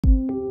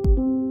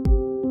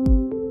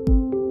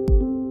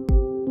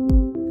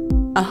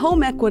A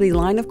home equity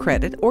line of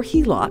credit, or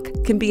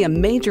HELOC, can be a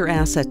major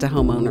asset to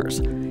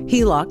homeowners.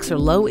 HELOCs are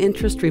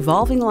low-interest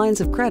revolving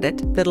lines of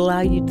credit that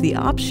allow you the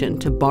option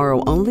to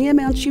borrow only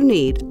amounts you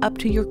need up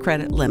to your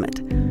credit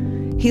limit.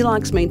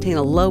 HELOCs maintain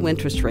a low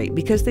interest rate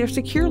because they're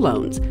secure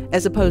loans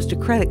as opposed to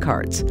credit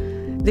cards.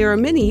 There are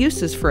many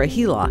uses for a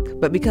HELOC,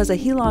 but because a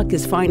HELOC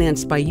is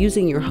financed by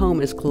using your home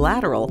as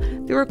collateral,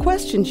 there are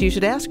questions you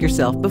should ask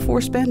yourself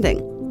before spending.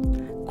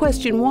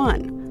 Question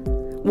 1.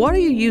 What are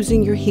you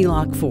using your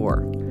HELOC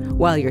for?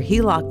 While your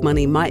HELOC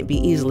money might be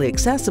easily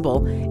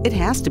accessible, it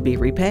has to be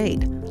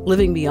repaid.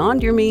 Living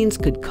beyond your means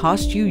could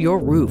cost you your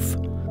roof.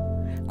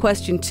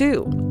 Question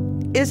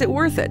 2. Is it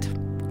worth it?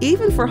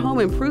 Even for home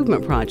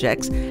improvement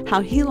projects,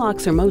 how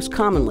HELOCs are most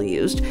commonly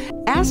used,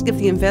 ask if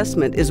the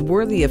investment is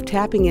worthy of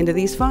tapping into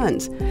these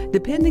funds.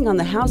 Depending on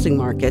the housing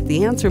market,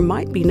 the answer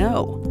might be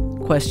no.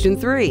 Question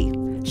 3.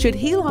 Should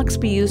HELOCs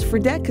be used for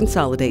debt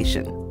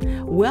consolidation?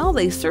 Well,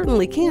 they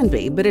certainly can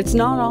be, but it's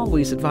not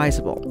always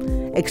advisable.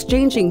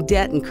 Exchanging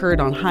debt incurred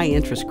on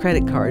high-interest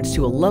credit cards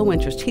to a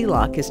low-interest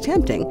HELOC is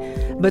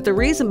tempting, but the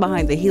reason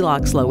behind the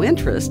HELOC's low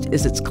interest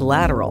is its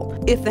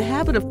collateral. If the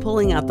habit of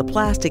pulling out the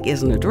plastic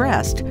isn't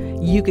addressed,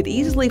 you could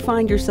easily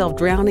find yourself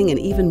drowning in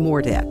even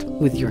more debt,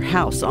 with your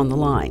house on the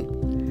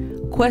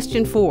line.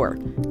 Question 4.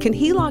 Can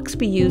HELOCs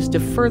be used to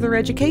further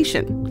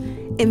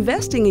education?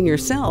 Investing in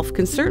yourself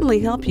can certainly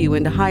help you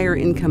into higher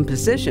income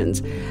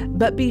positions,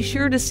 but be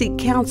sure to seek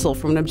counsel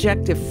from an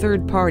objective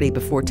third party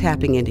before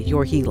tapping into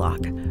your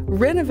HELOC.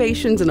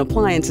 Renovations and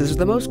appliances are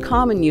the most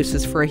common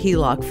uses for a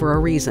HELOC for a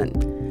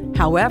reason.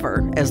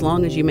 However, as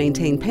long as you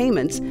maintain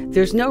payments,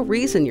 there's no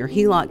reason your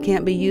HELOC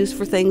can't be used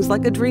for things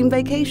like a dream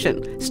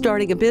vacation,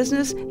 starting a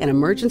business, an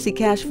emergency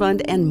cash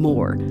fund, and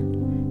more.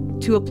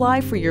 To apply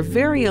for your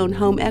very own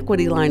home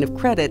equity line of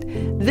credit,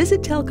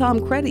 visit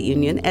TelComm Credit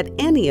Union at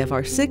any of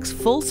our 6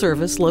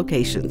 full-service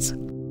locations.